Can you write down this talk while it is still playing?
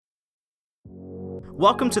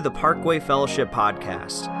Welcome to the Parkway Fellowship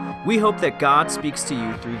Podcast. We hope that God speaks to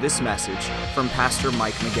you through this message from Pastor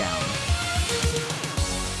Mike McGowan.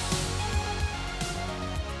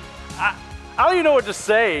 I don't even know what to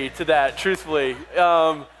say to that, truthfully.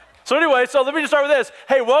 So let me just start with this.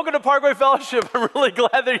 Hey, welcome to Parkway Fellowship. I'm really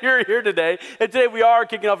glad that you're here today. And today we are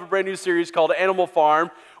kicking off a brand new series called Animal Farm,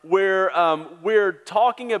 where we're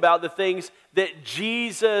talking about the things that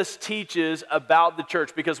Jesus teaches about the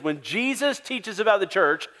church. Because when Jesus teaches about the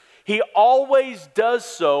church, he always does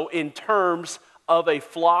so in terms of a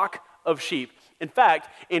flock of sheep. In fact,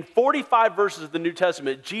 in 45 verses of the New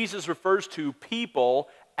Testament, Jesus refers to people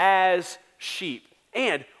as sheep.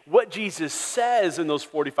 And what Jesus says in those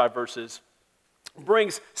 45 verses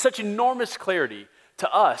brings such enormous clarity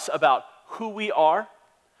to us about who we are,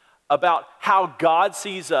 about how God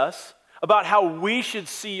sees us, about how we should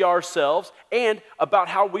see ourselves, and about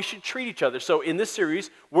how we should treat each other. So in this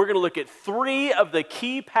series, we're going to look at 3 of the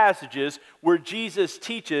key passages where Jesus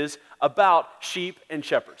teaches about sheep and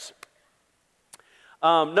shepherds.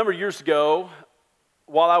 A number of years ago,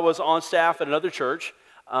 while I was on staff at another church,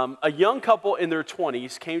 a young couple in their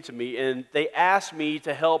 20s came to me and they asked me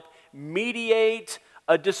to help mediate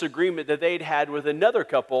a disagreement that they'd had with another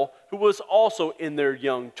couple who was also in their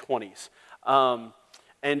young 20s.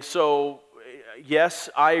 And so, yes,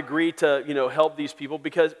 I agreed to help these people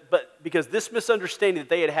because this misunderstanding that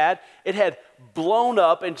they had, it had blown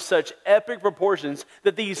up into such epic proportions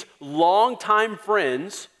that these longtime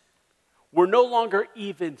friends were no longer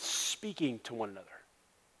even speaking to one another.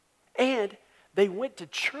 And they went to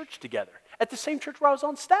church together at the same church where I was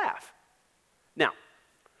on staff. Now,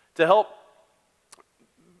 to help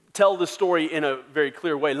tell the story in a very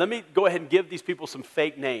clear way, let me go ahead and give these people some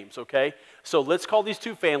fake names, okay? So let's call these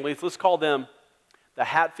two families, let's call them the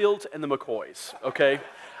Hatfields and the McCoys, okay?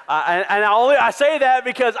 I say that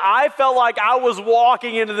because I felt like I was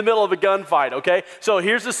walking into the middle of a gunfight, okay? So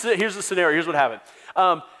here's the scenario, here's what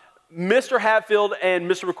happened. Mr. Hatfield and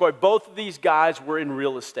Mr. McCoy, both of these guys were in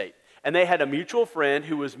real estate. And they had a mutual friend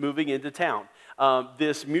who was moving into town.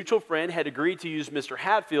 This mutual friend had agreed to use Mr.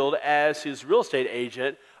 Hatfield as his real estate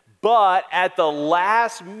agent, but at the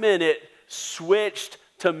last minute switched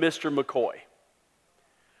to Mr. McCoy.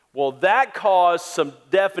 Well, that caused some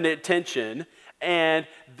definite tension, and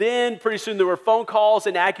then pretty soon there were phone calls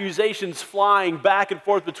and accusations flying back and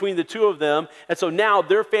forth between the two of them, and so now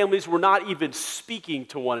their families were not even speaking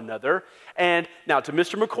to one another. And now, to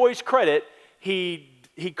Mr. McCoy's credit, he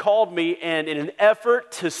called me and in an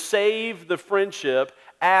effort to save the friendship,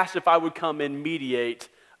 asked if I would come and mediate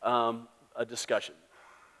a discussion.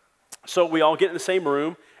 So we all get in the same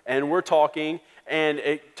room and we're talking, and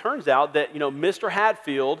it turns out that Mr.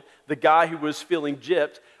 Hatfield, the guy who was feeling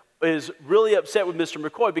gypped, is really upset with Mr.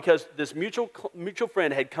 McCoy because this mutual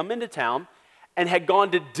friend had come into town and had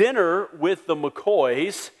gone to dinner with the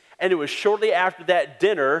McCoys, and it was shortly after that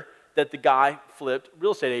dinner that the guy flipped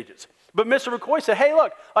real estate agents. But Mr. McCoy said, hey,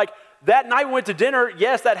 look, that night we went to dinner,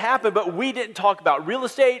 yes, that happened, but we didn't talk about real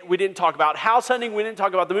estate, we didn't talk about house hunting, we didn't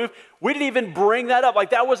talk about the move, we didn't even bring that up.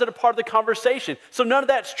 That wasn't a part of the conversation. So none of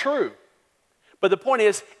that's true. But the point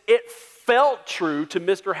is, it felt true to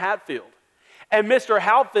Mr. Hatfield. And Mr.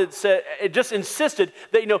 Hatfield said, it just insisted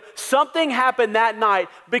that, something happened that night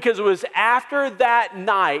because it was after that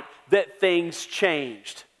night that things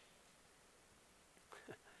changed.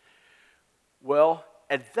 Well,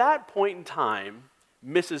 at that point in time,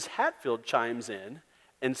 Mrs. Hatfield chimes in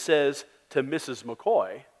and says to Mrs.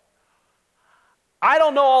 McCoy, I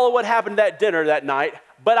don't know all of what happened at dinner that night,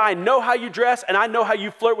 but I know how you dress and I know how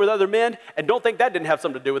you flirt with other men, and don't think that didn't have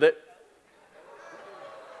something to do with it.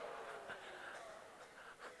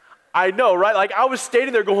 I know, right? I was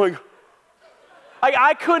standing there going,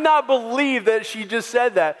 I could not believe that she just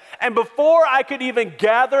said that. And before I could even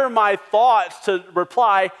gather my thoughts to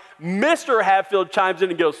reply, Mr. Hatfield chimes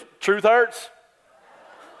in and goes, truth hurts?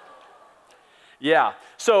 Yeah.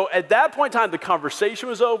 So at that point in time, the conversation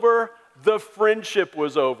was over. The friendship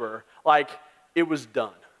was over. It was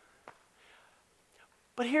done.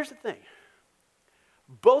 But here's the thing.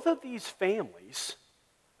 Both of these families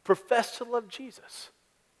profess to love Jesus.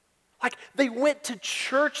 They went to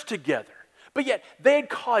church together. But yet, they had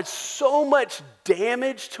caused so much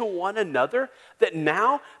damage to one another that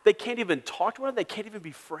now they can't even talk to one another, they can't even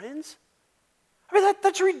be friends.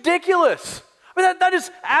 That's ridiculous. That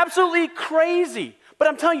is absolutely crazy. But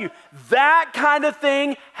I'm telling you, that kind of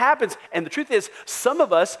thing happens. And the truth is, some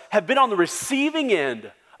of us have been on the receiving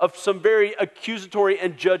end of some very accusatory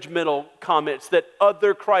and judgmental comments that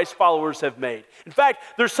other Christ followers have made. In fact,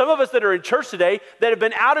 there's some of us that are in church today that have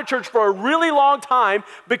been out of church for a really long time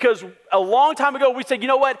because a long time ago we said, you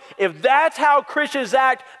know what, if that's how Christians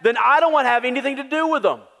act, then I don't want to have anything to do with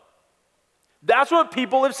them. That's what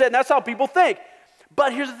people have said, and that's how people think.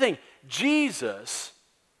 But here's the thing, Jesus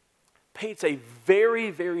paints a very,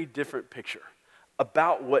 very different picture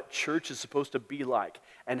about what church is supposed to be like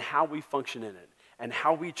and how we function in it and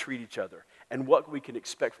how we treat each other and what we can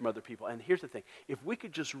expect from other people. And here's the thing, if we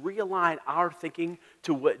could just realign our thinking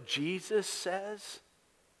to what Jesus says,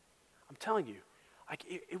 I'm telling you,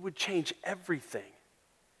 it would change everything.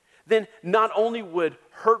 Then not only would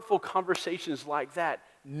hurtful conversations like that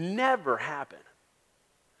never happen,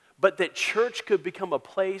 but that church could become a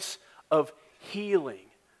place of healing,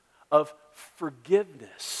 of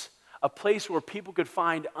forgiveness, a place where people could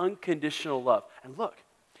find unconditional love. And look,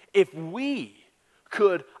 if we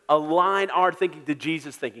could align our thinking to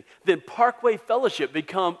Jesus' thinking, then Parkway Fellowship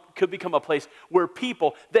could become a place where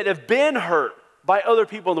people that have been hurt by other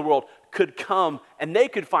people in the world could come and they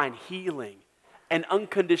could find healing and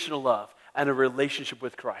unconditional love and a relationship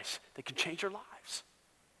with Christ that can change their lives.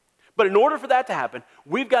 But in order for that to happen,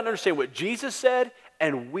 we've got to understand what Jesus said,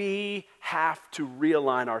 and we have to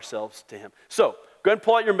realign ourselves to him. So, go ahead and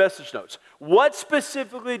pull out your message notes. What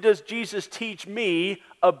specifically does Jesus teach me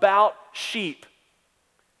about sheep?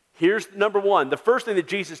 Here's number one. The first thing that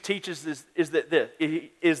Jesus teaches is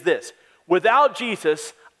this. Without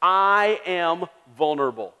Jesus, I am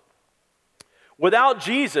vulnerable. Without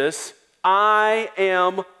Jesus, I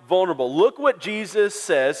am vulnerable. Look what Jesus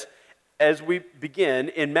says as we begin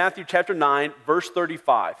in Matthew chapter 9, verse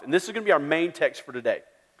 35. And this is going to be our main text for today.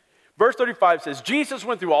 Verse 35 says, Jesus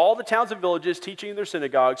went through all the towns and villages, teaching in their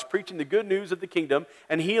synagogues, preaching the good news of the kingdom,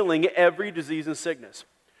 and healing every disease and sickness.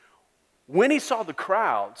 When he saw the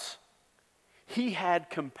crowds, he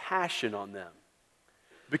had compassion on them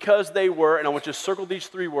because they were, and I want you to circle these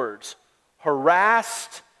three words,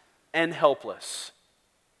 harassed and helpless,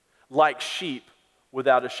 like sheep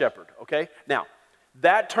without a shepherd, okay? Now,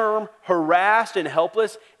 that term, harassed and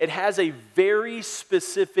helpless, it has a very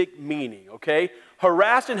specific meaning, okay?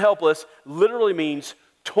 Harassed and helpless literally means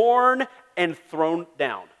torn and thrown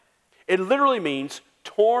down. It literally means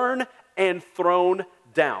torn and thrown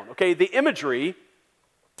down, okay? The imagery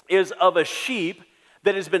is of a sheep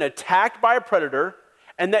that has been attacked by a predator,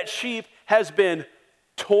 and that sheep has been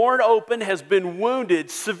torn open, has been wounded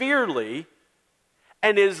severely,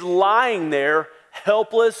 and is lying there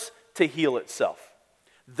helpless to heal itself.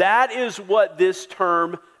 That is what this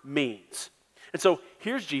term means. And so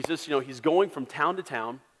here's Jesus, he's going from town to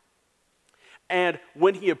town, and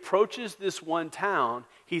when he approaches this one town,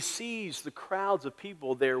 he sees the crowds of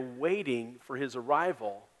people there waiting for his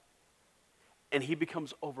arrival, and he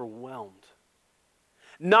becomes overwhelmed.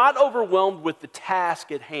 Not overwhelmed with the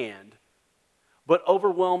task at hand, but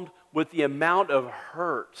overwhelmed with the amount of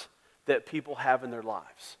hurt that people have in their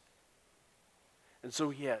lives. And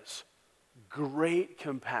so he has great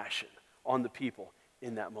compassion on the people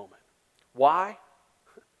in that moment. Why?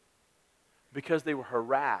 Because they were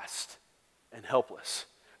harassed and helpless.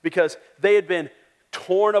 Because they had been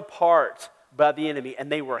torn apart by the enemy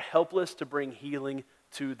and they were helpless to bring healing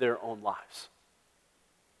to their own lives.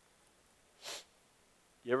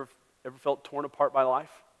 You ever felt torn apart by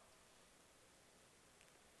life?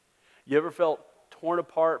 You ever felt torn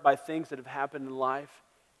apart by things that have happened in life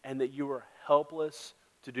and that you were helpless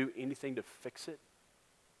to do anything to fix it?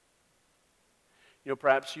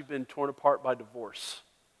 Perhaps you've been torn apart by divorce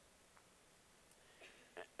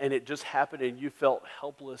and it just happened and you felt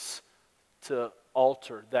helpless to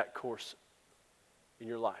alter that course in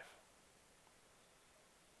your life.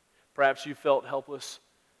 Perhaps you felt helpless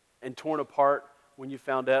and torn apart when you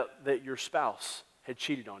found out that your spouse had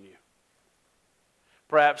cheated on you.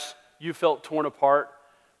 Perhaps you felt torn apart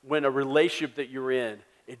when a relationship that you were in,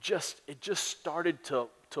 it just started to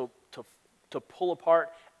pull apart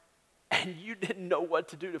and you didn't know what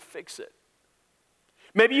to do to fix it.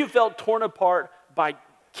 Maybe you felt torn apart by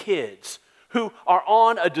kids who are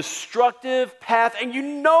on a destructive path, and you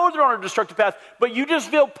know they're on a destructive path, but you just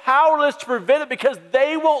feel powerless to prevent it because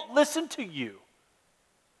they won't listen to you.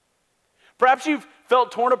 Perhaps you've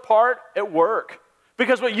felt torn apart at work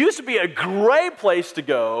because what used to be a great place to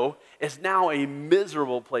go is now a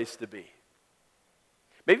miserable place to be.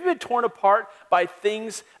 Maybe you've been torn apart by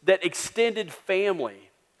things that extended family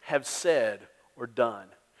have said or done.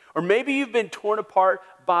 Or maybe you've been torn apart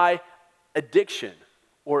by addiction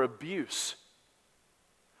or abuse.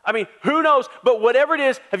 I mean, who knows? But whatever it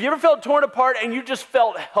is, have you ever felt torn apart and you just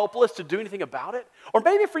felt helpless to do anything about it? Or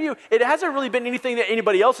maybe for you, it hasn't really been anything that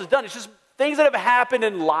anybody else has done. It's just things that have happened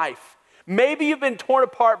in life. Maybe you've been torn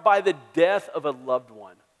apart by the death of a loved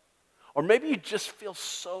one. Or maybe you just feel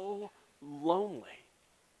so lonely.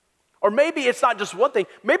 Or maybe it's not just one thing.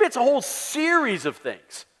 Maybe it's a whole series of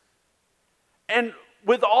things. And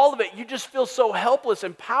with all of it, you just feel so helpless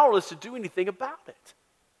and powerless to do anything about it.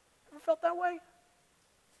 Ever felt that way?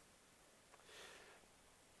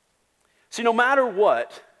 See, no matter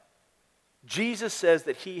what, Jesus says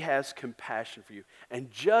that he has compassion for you. And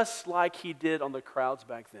just like he did on the crowds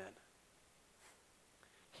back then,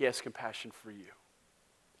 he has compassion for you.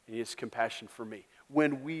 And he has compassion for me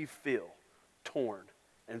when we feel torn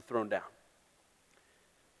and thrown down.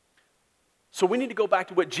 So we need to go back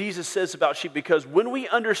to what Jesus says about sheep, because when we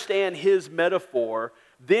understand his metaphor,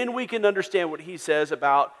 then we can understand what he says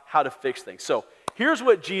about how to fix things. So here's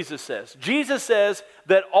what Jesus says. Jesus says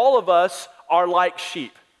that all of us are like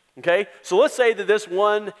sheep, okay? So let's say that this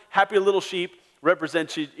one happy little sheep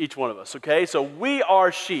represents each one of us, okay? So we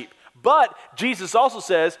are sheep. But Jesus also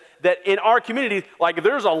says that in our community, like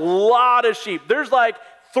there's a lot of sheep. There's like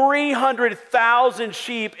 300,000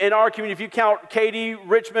 sheep in our community. If you count Katy,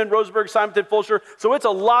 Richmond, Roseburg, Simonton, Fulshear. So it's a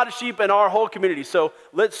lot of sheep in our whole community. So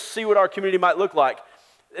let's see what our community might look like.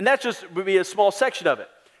 And that just would be a small section of it.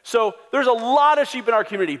 So there's a lot of sheep in our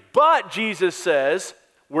community. But Jesus says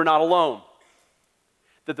we're not alone.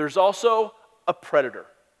 That there's also a predator.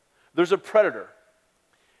 There's a predator.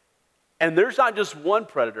 And there's not just one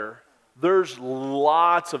predator. There's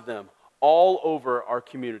lots of them all over our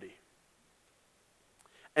community.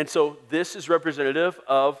 And so this is representative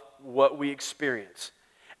of what we experience.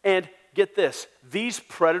 And get this, these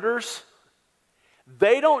predators,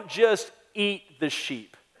 they don't just eat the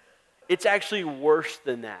sheep. It's actually worse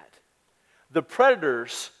than that. The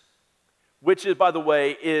predators, which is, by the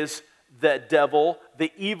way, is the devil,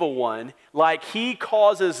 the evil one, like he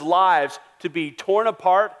causes lives to be torn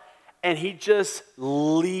apart, and he just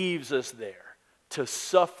leaves us there to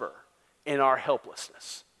suffer in our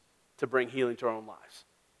helplessness, to bring healing to our own lives.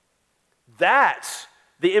 That's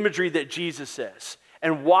the imagery that Jesus says.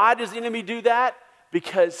 And why does the enemy do that?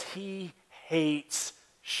 Because he hates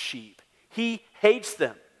sheep. He hates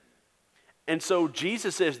them. And so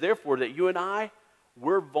Jesus says, therefore, that you and I,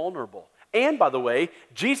 we're vulnerable. And by the way,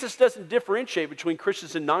 Jesus doesn't differentiate between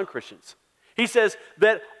Christians and non-Christians. He says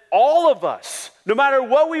that all of us, no matter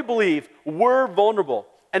what we believe, we're vulnerable.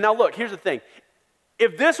 And now look, here's the thing.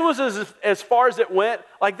 If this was as far as it went,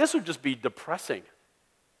 like this would just be depressing.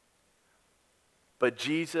 But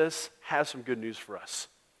Jesus has some good news for us.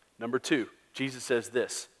 Number 2, Jesus says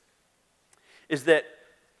this, is that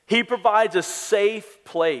he provides a safe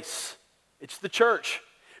place. It's the church.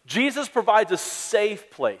 Jesus provides a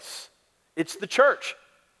safe place. It's the church.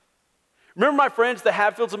 Remember, my friends, the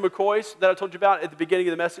Hatfields and McCoys that I told you about at the beginning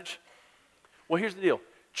of the message? Well, here's the deal.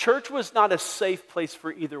 Church was not a safe place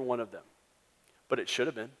for either one of them, but it should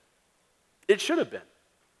have been. It should have been.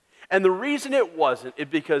 And the reason it wasn't is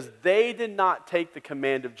because they did not take the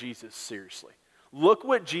command of Jesus seriously. Look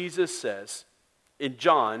what Jesus says in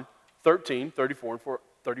John 13, 34 and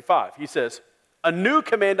 35. He says, "A new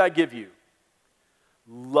command I give you,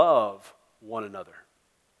 love one another.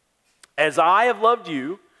 As I have loved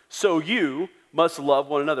you, so you must love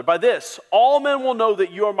one another. By this, all men will know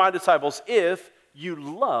that you are my disciples if you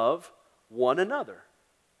love one another."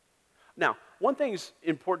 Now, one thing is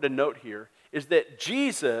important to note here is that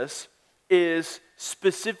Jesus is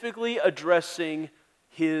specifically addressing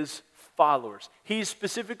his followers. He's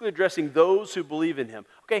specifically addressing those who believe in him.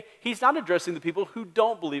 Okay, he's not addressing the people who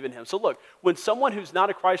don't believe in him. So look, when someone who's not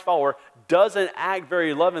a Christ follower doesn't act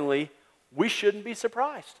very lovingly, we shouldn't be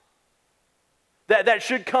surprised. That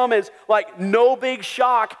should come as like no big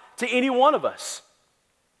shock to any one of us.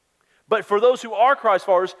 But for those who are Christ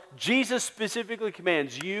followers, Jesus specifically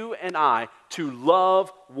commands you and I to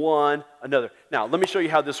love one another. Now, let me show you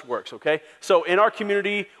how this works, okay? So in our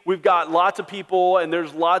community, we've got lots of people and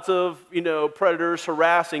there's lots of, predators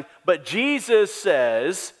harassing. But Jesus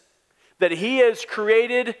says that he has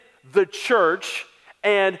created the church,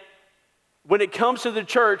 and when it comes to the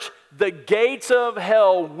church, the gates of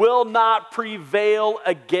hell will not prevail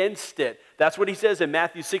against it. That's what he says in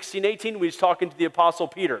Matthew 16:18 when he's talking to the Apostle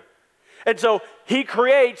Peter. And so he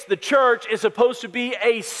creates, the church is supposed to be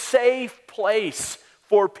a safe place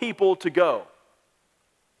for people to go.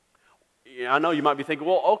 I know you might be thinking,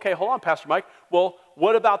 well, okay, hold on, Pastor Mike. Well,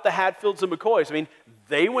 what about the Hatfields and McCoys? I mean,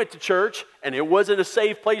 they went to church and it wasn't a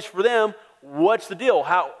safe place for them. What's the deal?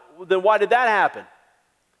 Then why did that happen?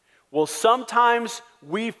 Well, sometimes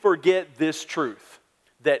we forget this truth,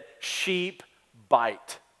 that sheep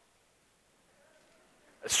bite.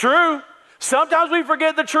 It's true. Sometimes we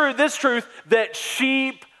forget this truth that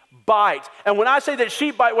sheep bite. And when I say that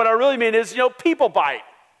sheep bite, what I really mean is, people bite.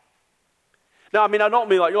 Now, I don't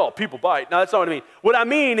mean like, people bite. No, that's not what I mean. What I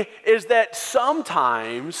mean is that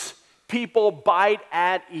sometimes people bite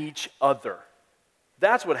at each other.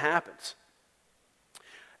 That's what happens.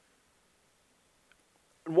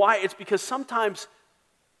 Why? It's because sometimes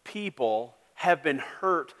people have been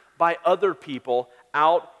hurt by other people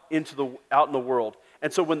out in the world.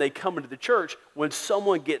 And so when they come into the church, when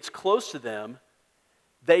someone gets close to them,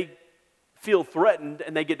 they feel threatened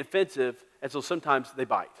and they get defensive, and so sometimes they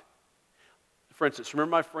bite. For instance,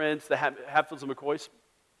 remember my friends, the Hatfields and McCoys?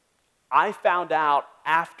 I found out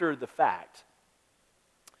after the fact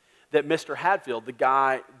that Mr. Hatfield, the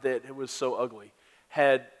guy that was so ugly,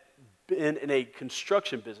 had been in a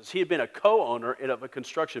construction business. He had been a co-owner of a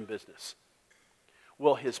construction business.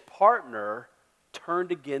 Well, his partner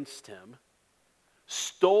turned against him,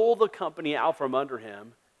 stole the company out from under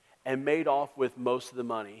him, and made off with most of the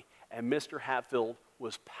money. And Mr. Hatfield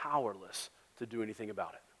was powerless to do anything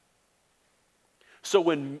about it. So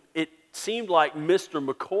when it seemed like Mr.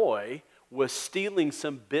 McCoy was stealing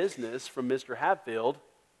some business from Mr. Hatfield,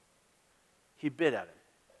 he bit at him.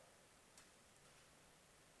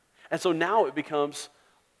 And so now it becomes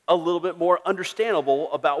a little bit more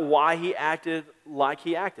understandable about why he acted like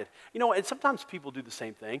he acted. And sometimes people do the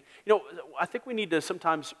same thing. I think we need to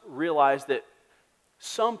sometimes realize that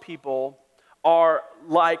some people are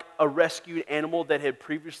like a rescued animal that had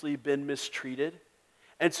previously been mistreated.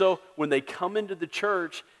 And so when they come into the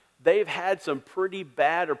church, they've had some pretty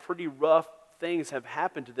bad or pretty rough things have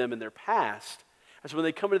happened to them in their past. And so when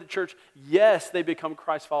they come into the church, yes, they become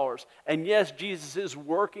Christ followers. And yes, Jesus is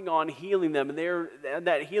working on healing them, and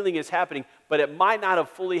that healing is happening, but it might not have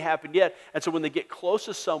fully happened yet. And so when they get close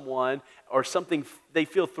to someone or something, they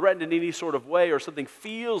feel threatened in any sort of way, or something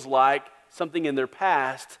feels like something in their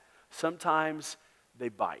past, sometimes they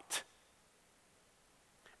bite.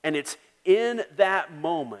 And it's in that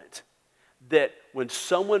moment that when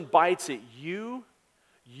someone bites at you,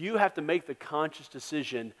 you have to make the conscious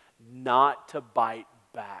decision not to bite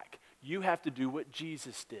back. You have to do what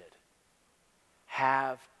Jesus did.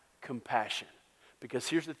 Have compassion. Because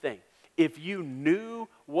here's the thing. If you knew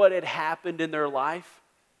what had happened in their life,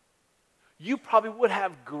 you probably would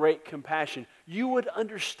have great compassion. You would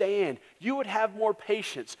understand. You would have more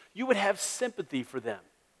patience. You would have sympathy for them.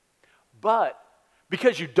 But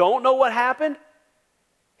because you don't know what happened,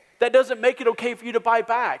 that doesn't make it okay for you to bite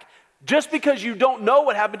back. Just because you don't know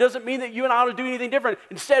what happened doesn't mean that you and I ought to do anything different.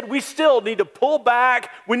 Instead, we still need to pull back,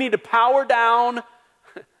 we need to power down,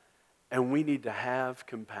 and we need to have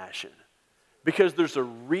compassion. Because there's a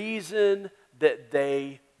reason that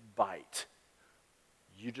they bite.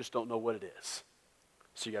 You just don't know what it is.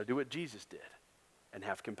 So you got to do what Jesus did and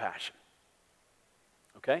have compassion.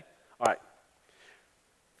 Okay? All right.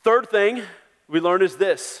 Third thing we learn is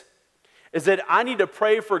this, is that I need to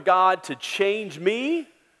pray for God to change me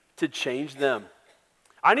to change them.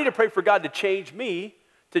 I need to pray for God to change me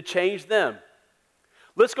to change them.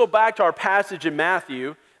 Let's go back to our passage in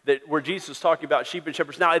Matthew where Jesus is talking about sheep and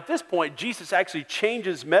shepherds. Now, at this point, Jesus actually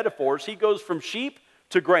changes metaphors. He goes from sheep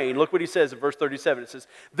to grain. Look what he says in verse 37. It says,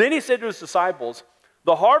 "Then he said to his disciples,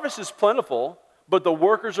 'The harvest is plentiful, but the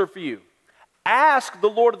workers are few. Ask the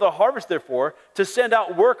Lord of the harvest, therefore, to send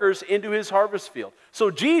out workers into his harvest field.'"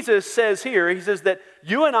 So Jesus says here, he says that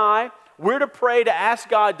you and I, we're to pray to ask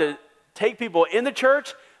God to take people in the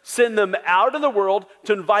church, send them out in the world,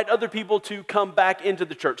 to invite other people to come back into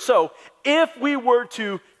the church. So if we were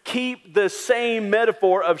to keep the same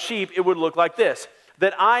metaphor of sheep, it would look like this.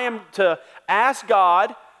 That I am to ask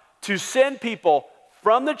God to send people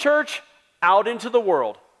from the church out into the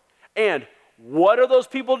world. And what are those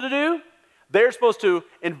people to do? They're supposed to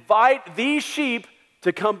invite these sheep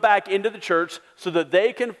to come back into the church so that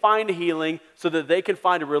they can find healing, so that they can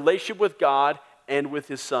find a relationship with God and with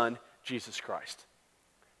his Son, Jesus Christ.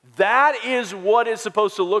 That is what it's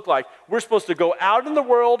supposed to look like. We're supposed to go out in the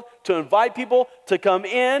world to invite people to come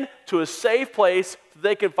in to a safe place so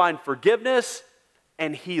they can find forgiveness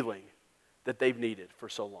and healing that they've needed for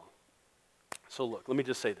so long. So look, let me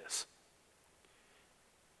just say this.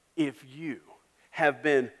 If you have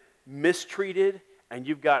been mistreated and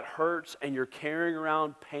you've got hurts and you're carrying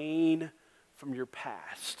around pain from your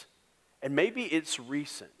past, and maybe it's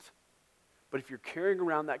recent, but if you're carrying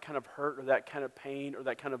around that kind of hurt or that kind of pain or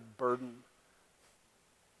that kind of burden,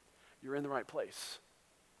 you're in the right place.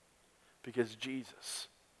 Because Jesus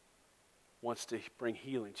wants to bring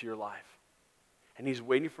healing to your life. And he's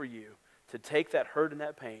waiting for you to take that hurt and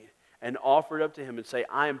that pain and offer it up to him and say,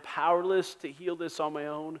 I am powerless to heal this on my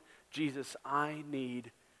own. Jesus, I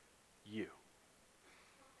need you.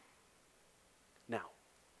 Now,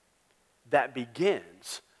 that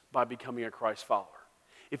begins by becoming a Christ follower.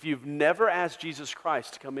 If you've never asked Jesus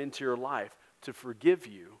Christ to come into your life to forgive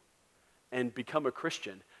you and become a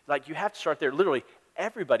Christian, like you have to start there. Literally,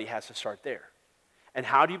 everybody has to start there. And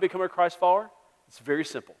how do you become a Christ follower? It's very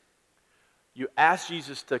simple. You ask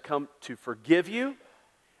Jesus to come to forgive you,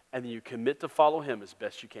 and then you commit to follow him as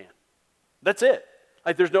best you can. That's it.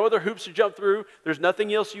 Like there's no other hoops to jump through. There's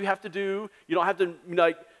nothing else you have to do. You don't have to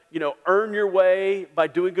earn your way by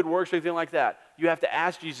doing good works or anything like that. You have to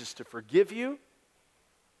ask Jesus to forgive you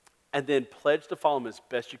and then pledge to follow him as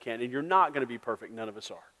best you can. And you're not going to be perfect. None of us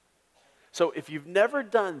are. So if you've never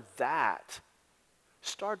done that,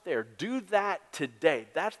 start there. Do that today.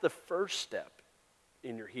 That's the first step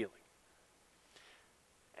in your healing.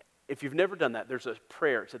 If you've never done that, there's a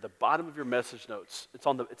prayer. It's at the bottom of your message notes. It's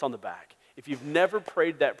on the back. If you've never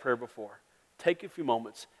prayed that prayer before, take a few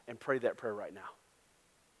moments and pray that prayer right now.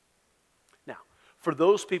 Now, for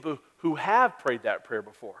those people who have prayed that prayer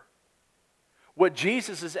before, what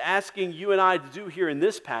Jesus is asking you and I to do here in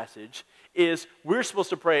this passage is we're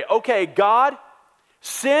supposed to pray, okay, God,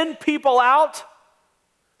 send people out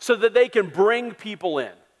so that they can bring people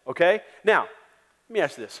in, okay? Now, let me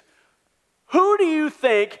ask you this. Who do you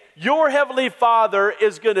think your Heavenly Father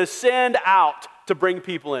is going to send out to bring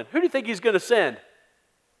people in? Who do you think he's going to send?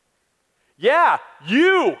 Yeah,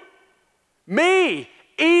 you, me,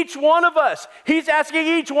 each one of us. He's asking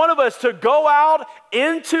each one of us to go out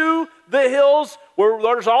into the hills where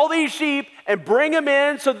there's all these sheep and bring them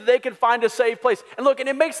in so that they can find a safe place. And look, and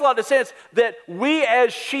it makes a lot of sense that we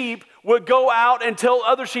as sheep would go out and tell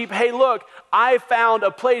other sheep, hey, look, I found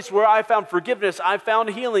a place where I found forgiveness, I found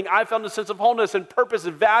healing, I found a sense of wholeness and purpose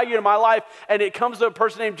and value in my life. And it comes to a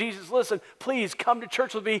person named Jesus, listen, please come to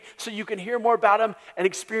church with me so you can hear more about him and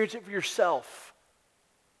experience it for yourself.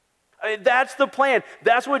 I mean, that's the plan.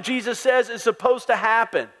 That's what Jesus says is supposed to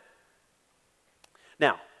happen.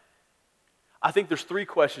 Now, I think there's 3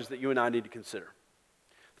 questions that you and I need to consider.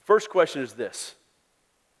 The first question is this.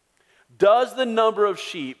 Does the number of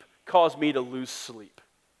sheep cause me to lose sleep?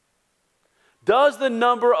 Does the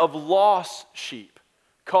number of lost sheep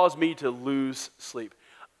cause me to lose sleep?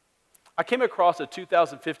 I came across a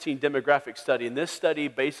 2015 demographic study, and this study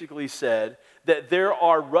basically said that there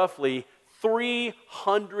are roughly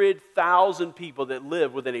 300,000 people that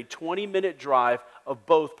live within a 20-minute drive of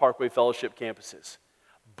both Parkway Fellowship campuses.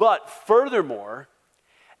 But furthermore,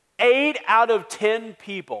 8 out of 10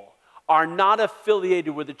 people are not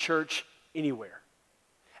affiliated with the church anywhere.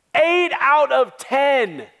 8 out of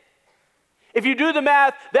 10. If you do the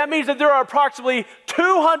math, that means that there are approximately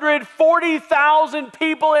 240,000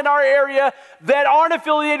 people in our area that aren't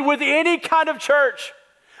affiliated with any kind of church,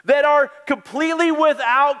 that are completely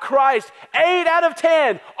without Christ. 8 out of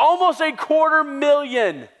 10, almost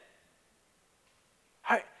 250,000.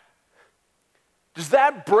 Does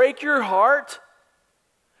that break your heart?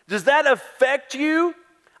 Does that affect you?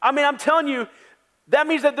 I mean, I'm telling you, that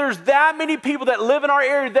means that there's that many people that live in our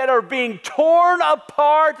area that are being torn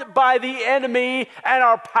apart by the enemy and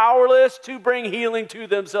are powerless to bring healing to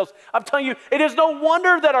themselves. I'm telling you, it is no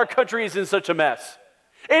wonder that our country is in such a mess.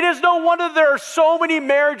 It is no wonder there are so many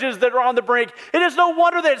marriages that are on the brink. It is no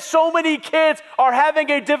wonder that so many kids are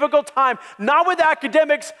having a difficult time, not with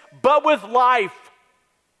academics, but with life.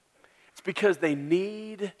 It's because they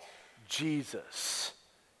need Jesus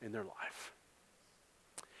in their life.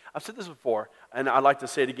 I've said this before, and I'd like to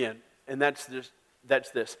say it again, and that's this,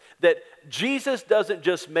 that Jesus doesn't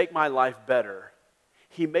just make my life better,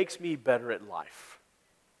 he makes me better at life.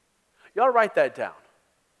 You ought to write that down.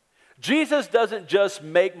 Jesus doesn't just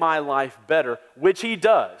make my life better, which he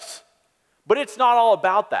does, but it's not all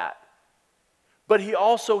about that. But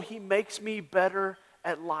he makes me better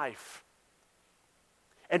at life.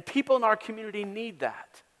 And people in our community need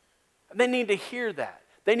that. And they need to hear that.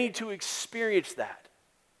 They need to experience that.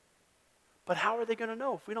 But how are they going to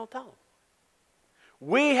know if we don't tell them?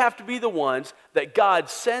 We have to be the ones that God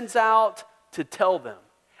sends out to tell them.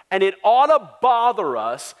 And it ought to bother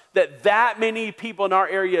us that many people in our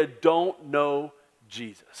area don't know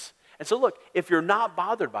Jesus. And so look, if you're not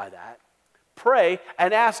bothered by that, pray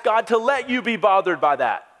and ask God to let you be bothered by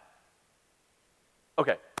that.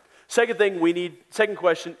 Okay, second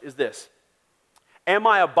question is this. Am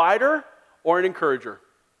I a biter or an encourager?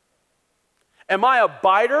 Am I a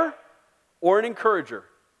biter or an encourager?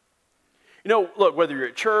 You know, look, whether you're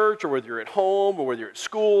at church or whether you're at home or whether you're at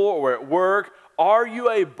school or at work, are you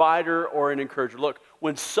a biter or an encourager? Look,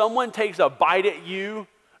 when someone takes a bite at you,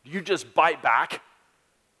 do you just bite back?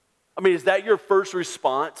 I mean, is that your first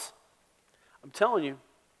response? I'm telling you,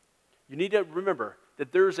 you need to remember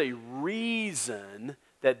that there's a reason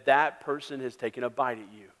that that person has taken a bite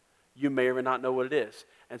at you. You may or may not know what it is.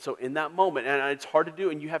 And so in that moment, and it's hard to do,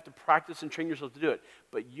 and you have to practice and train yourself to do it,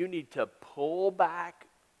 but you need to pull back,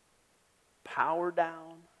 power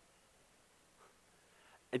down,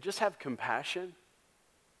 and just have compassion.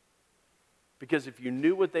 Because if you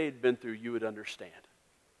knew what they had been through, you would understand.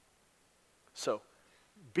 So,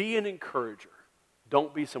 be an encourager.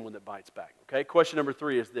 Don't be someone that bites back, okay? Question number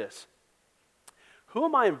 3 is this. Who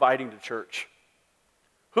am I inviting to church?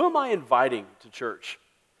 Who am I inviting to church?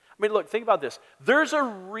 I mean, look, think about this. There's a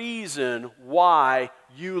reason why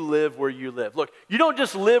you live where you live. Look, you don't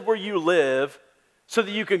just live where you live so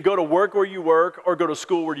that you can go to work where you work or go to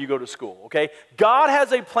school where you go to school, okay? God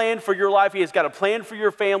has a plan for your life. He has got a plan for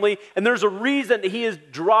your family, and there's a reason that He has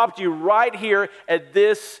dropped you right here in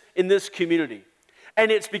this community. And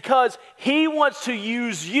it's because He wants to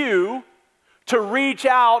use you to reach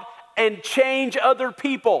out and change other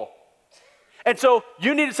people. And so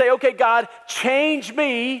you need to say, okay, God, change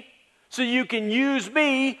me so you can use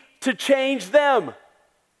me to change them. Let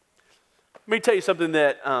me tell you something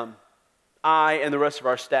that I and the rest of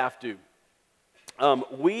our staff do.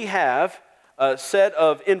 We have a set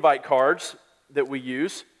of invite cards that we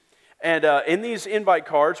use. And in these invite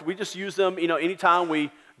cards, we just use them, anytime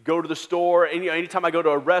we go to the store, anytime I go to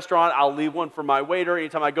a restaurant, I'll leave one for my waiter.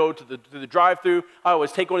 Anytime I go to the drive-thru, I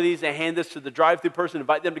always take one of these and hand this to the drive-thru person,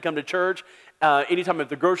 invite them to come to church. Anytime I'm at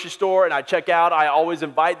the grocery store and I check out, I always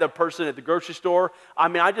invite the person at the grocery store. I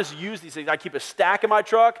mean, I just use these things. I keep a stack in my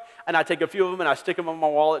truck, and I take a few of them and I stick them in my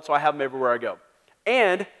wallet so I have them everywhere I go.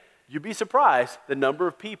 And you'd be surprised the number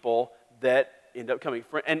of people that end up coming.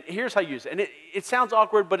 And here's how you use it. And it sounds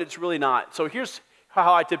awkward, but it's really not. So here's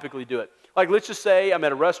how I typically do it. Like, let's just say I'm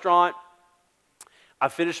at a restaurant, I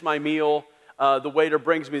finish my meal, the waiter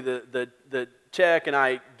brings me the check, and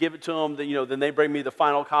I give it to them, then they bring me the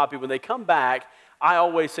final copy. When they come back, I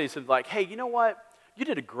always say something like, hey, you know what? You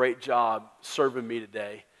did a great job serving me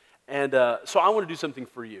today, and so I want to do something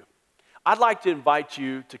for you. I'd like to invite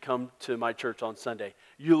you to come to my church on Sunday.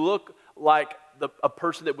 You look like a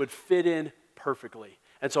person that would fit in perfectly,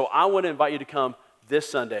 and so I want to invite you to come this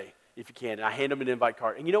Sunday, if you can. And I hand them an invite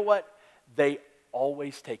card, and you know what? They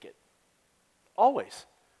always take it. Always.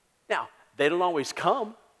 Now, they don't always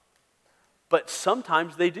come, but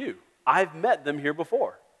sometimes they do. I've met them here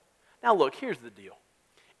before. Now, look, here's the deal.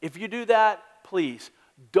 If you do that, please,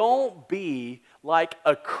 don't be like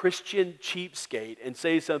a Christian cheapskate and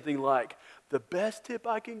say something like, the best tip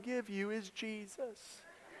I can give you is Jesus.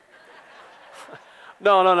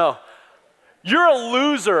 No. You're a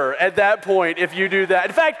loser at that point if you do that.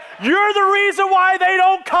 In fact, you're the reason why they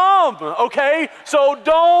don't come, okay? So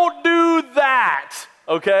don't do that,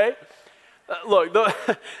 okay? Look,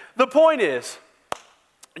 the point is,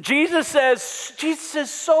 Jesus says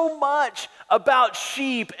so much about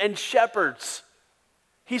sheep and shepherds.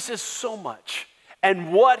 He says so much.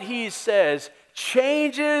 And what he says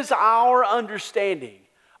changes our understanding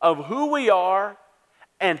of who we are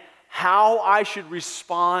and how I should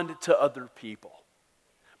respond to other people.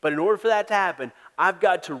 But in order for that to happen, I've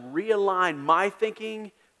got to realign my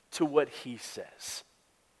thinking to what he says.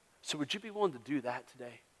 So would you be willing to do that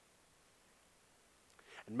today?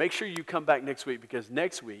 And make sure you come back next week, because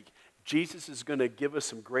next week, Jesus is going to give us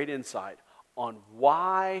some great insight on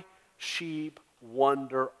why sheep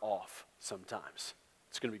wander off sometimes.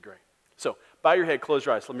 It's going to be great. So bow your head, close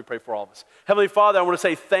your eyes. Let me pray for all of us. Heavenly Father, I want to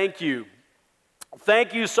say thank you.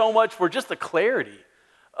 Thank you so much for just the clarity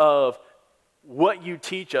of what you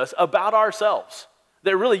teach us about ourselves.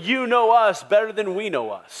 That really you know us better than we know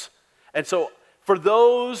us. And so for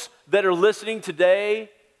those that are listening today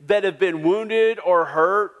that have been wounded or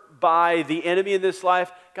hurt by the enemy in this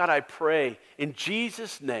life, God, I pray in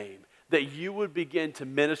Jesus' name that you would begin to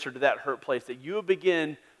minister to that hurt place, that you would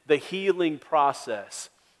begin the healing process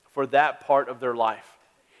for that part of their life.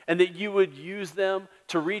 And that you would use them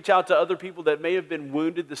to reach out to other people that may have been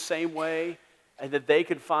wounded the same way, and that they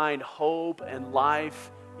could find hope and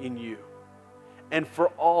life in you. And for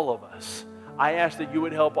all of us, I ask that you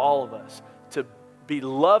would help all of us to be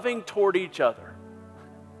loving toward each other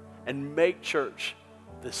and make church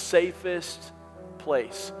the safest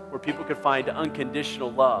place where people could find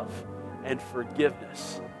unconditional love and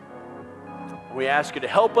forgiveness. We ask you to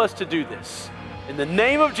help us to do this. In the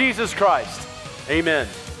name of Jesus Christ, amen.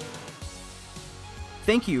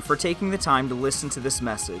 Thank you for taking the time to listen to this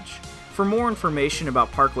message. For more information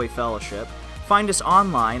about Parkway Fellowship, find us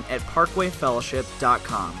online at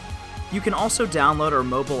parkwayfellowship.com. You can also download our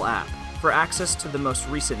mobile app, for access to the most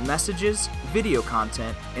recent messages, video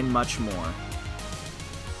content, and much more.